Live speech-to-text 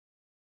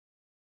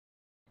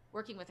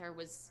working with her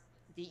was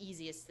the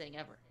easiest thing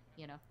ever,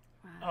 you know?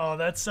 Oh,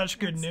 that's such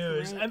good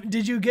news. great.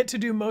 Did you get to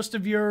do most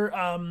of your,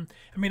 I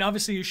mean,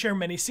 obviously you share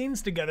many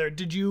scenes together.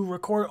 Did you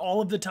record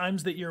all of the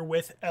times that you're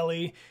with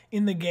Ellie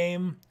in the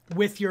game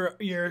with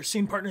your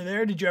scene partner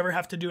there? Did you ever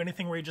have to do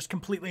anything where you're just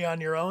completely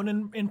on your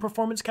own in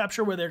performance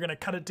capture where they're going to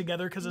cut it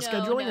together because of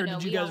scheduling? Or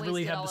did you guys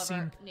really have the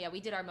scene? Yeah, we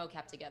did our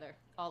mocap together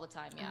all the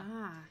time,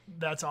 yeah.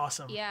 That's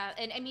awesome. Yeah,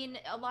 and I mean,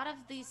 a lot of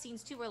these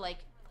scenes too were like,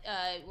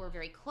 we're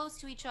very close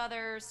to each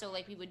other, so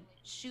like we would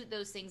shoot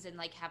those things and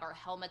like have our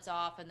helmets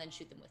off and then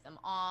shoot them with them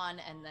on,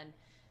 and then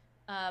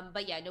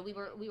but yeah, no, we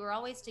were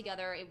always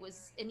together. It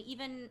was, and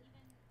even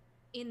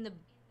in the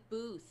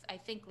booth, I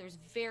think there's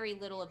very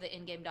little of the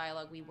in-game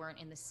dialogue we weren't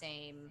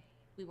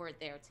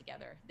there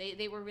together.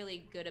 They were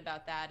really good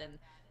about that and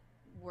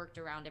worked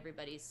around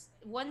everybody's.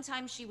 One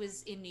time she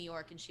was in New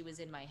York and she was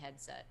in my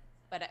headset,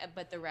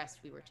 but the rest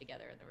we were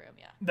together in the room.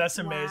 Yeah, that's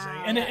amazing.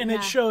 Wow. And Yeah.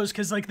 it shows,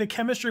 because like the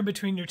chemistry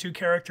between your two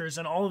characters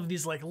and all of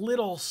these like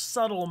little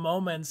subtle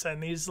moments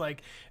and these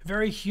like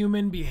very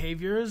human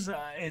behaviors,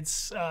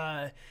 it's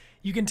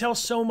you can tell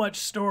so much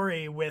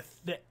story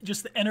with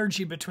just the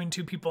energy between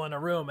two people in a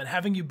room, and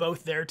having you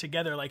both there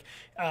together. Like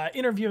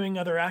interviewing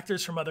other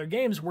actors from other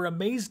games, we're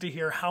amazed to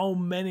hear how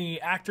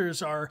many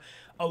actors are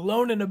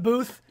alone in a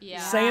booth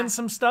saying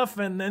some stuff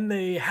and then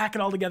they hack it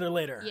all together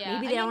later. Yeah,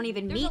 Maybe they don't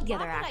even meet the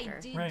other There's a lot actor.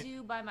 that I did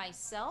do by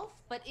myself,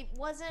 but it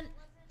wasn't.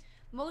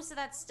 Most of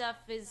that stuff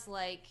is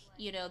like,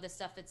 you know, the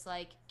stuff that's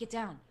like, get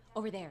down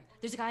over there.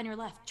 There's a guy on your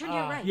left. Turn to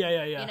your right.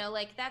 Yeah. You know,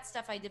 like that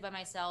stuff I did by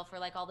myself, or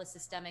like all the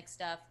systemic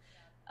stuff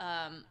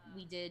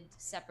we did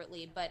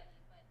separately. But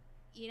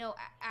you know,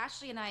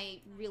 Ashley and I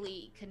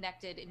really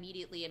connected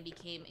immediately and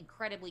became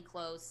incredibly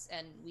close,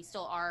 and we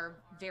still are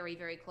very,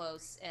 very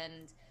close.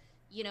 And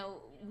you know,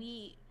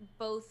 we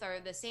both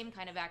are the same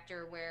kind of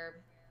actor where,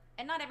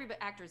 and not every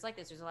actor is like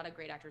this. There's a lot of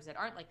great actors that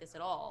aren't like this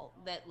at all.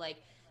 That like,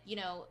 you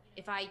know,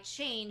 if I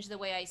change the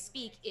way I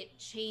speak, it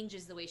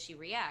changes the way she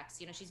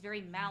reacts. You know, she's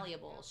very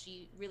malleable.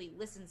 She really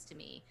listens to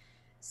me.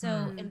 So,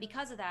 and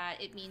because of that,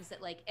 it means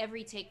that like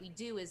every take we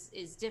do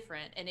is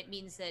different. And it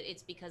means that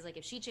it's because like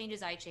if she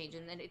changes, I change,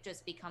 and then it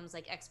just becomes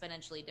like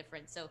exponentially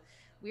different. So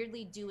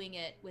weirdly doing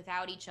it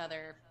without each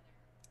other,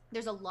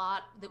 there's a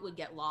lot that would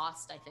get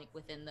lost, I think,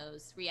 within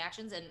those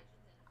reactions. And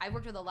I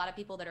worked with a lot of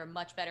people that are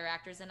much better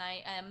actors than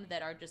I am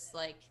that are just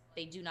like,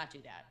 they do not do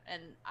that.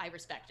 And I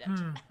respect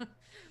it.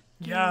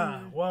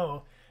 Yeah,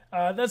 whoa.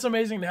 That's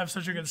amazing to have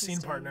such a good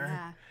scene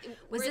partner. Yeah.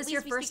 Was this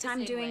your first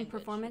time doing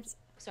performance?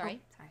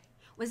 Sorry? Oh, sorry.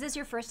 Was this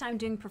your first time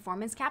doing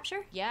performance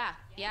capture? Yeah,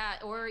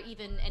 or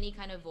even any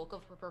kind of vocal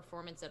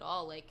performance at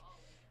all. Like,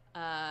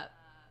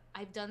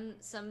 I've done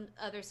some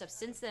other stuff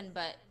since then,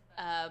 but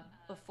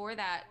before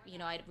that, you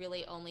know, I'd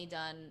really only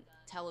done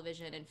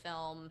television and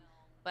film,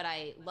 but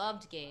I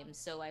loved games,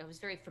 so I was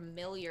very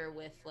familiar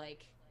with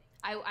like,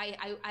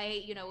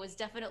 I you know, was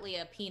definitely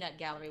a peanut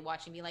gallery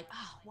watching, me like,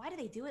 oh, why do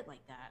they do it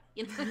like that?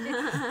 You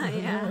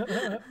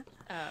know?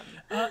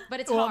 Yeah.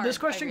 But it's Well, hard. this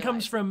question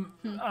comes from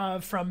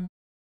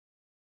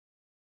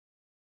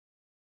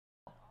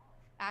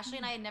Ashley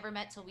and I had never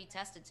met till we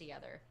tested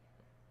together.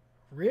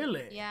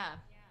 Really? Yeah.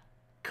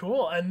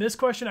 Cool. And this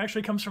question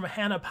actually comes from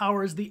Hannah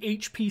Powers, the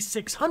HP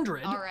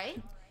 600. All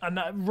right. And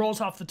that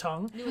rolls off the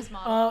tongue. Newest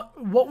model.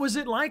 What was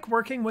it like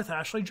working with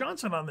Ashley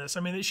Johnson on this?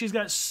 I mean, she's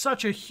got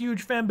such a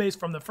huge fan base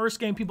from the first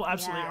game. People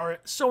absolutely are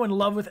so in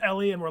love with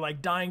Ellie, and we're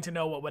like dying to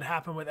know what would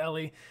happen with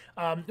Ellie.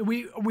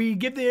 We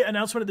give the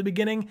announcement at the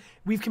beginning.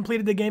 We've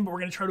completed the game, but we're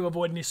going to try to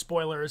avoid any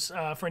spoilers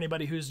for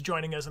anybody who's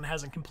joining us and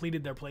hasn't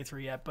completed their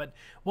playthrough yet. But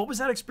what was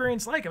that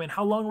experience like? I mean,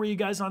 how long were you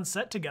guys on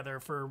set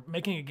together for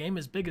making a game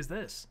as big as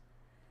this?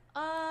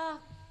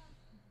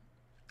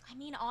 I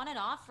mean, on and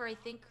off for I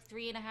think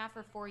 3.5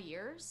 or 4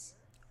 years.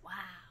 Wow.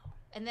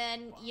 And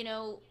then, you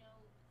know,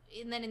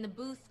 and then in the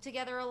booth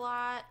together a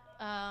lot.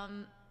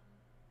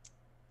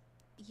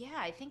 Yeah,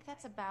 I think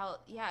that's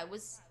about, it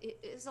was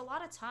a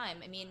lot of time.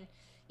 I mean,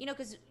 you know,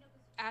 because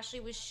Ashley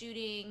was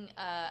shooting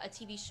a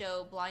TV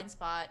show, Blind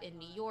Spot, in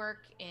New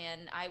York,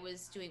 and I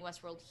was doing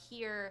Westworld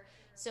here.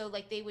 So,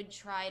 like, they would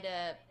try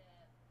to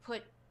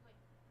put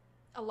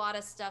a lot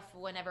of stuff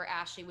whenever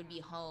Ashley would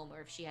be home,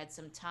 or if she had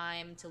some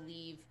time to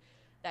leave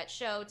that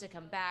show to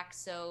come back.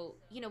 So,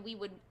 you know, we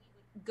would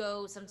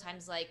go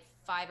sometimes like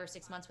 5 or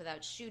 6 months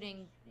without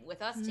shooting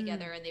with us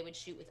together, and they would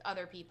shoot with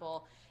other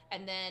people.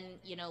 And then,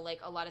 you know, like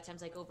a lot of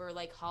times, like over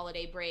like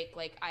holiday break,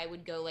 like I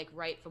would go like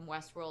right from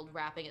Westworld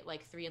wrapping at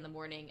like 3 a.m,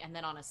 and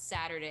then on a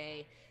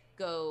Saturday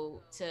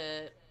go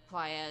to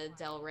Playa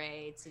del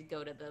Rey to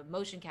go to the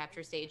motion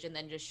capture stage, and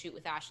then just shoot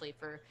with Ashley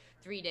for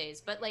 3 days.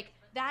 But like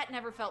that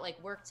never felt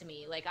like work to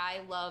me. Like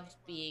I loved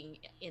being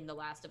in The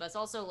Last of Us.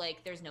 Also,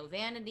 like there's no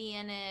vanity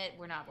in it.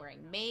 We're not wearing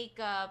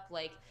makeup.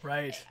 Like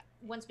Right.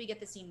 Once we get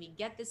the scene, we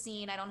get the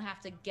scene. I don't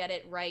have to get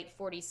it right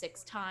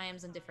 46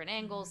 times in different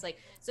angles. Like,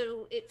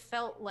 so it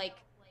felt like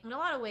in a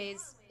lot of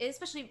ways,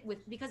 especially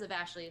because of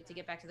Ashley, to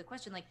get back to the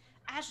question, like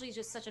Ashley's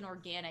just such an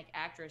organic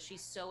actress. She's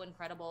so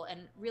incredible,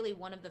 and really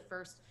one of the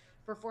first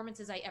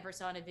performances I ever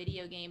saw in a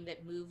video game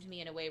that moved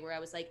me in a way where I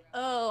was like,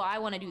 oh, I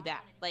want to do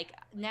that. Like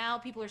now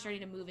people are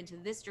starting to move into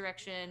this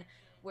direction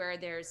where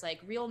there's like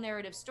real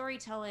narrative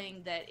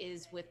storytelling that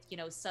is with, you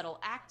know, subtle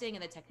acting,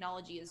 and the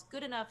technology is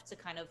good enough to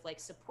kind of like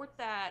support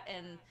that.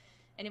 And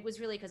it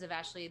was really because of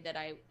Ashley that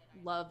I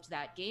loved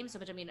that game so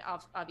much. I mean,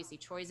 obviously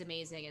Troy's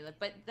amazing,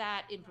 but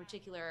that in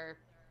particular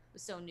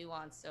was so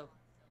nuanced. So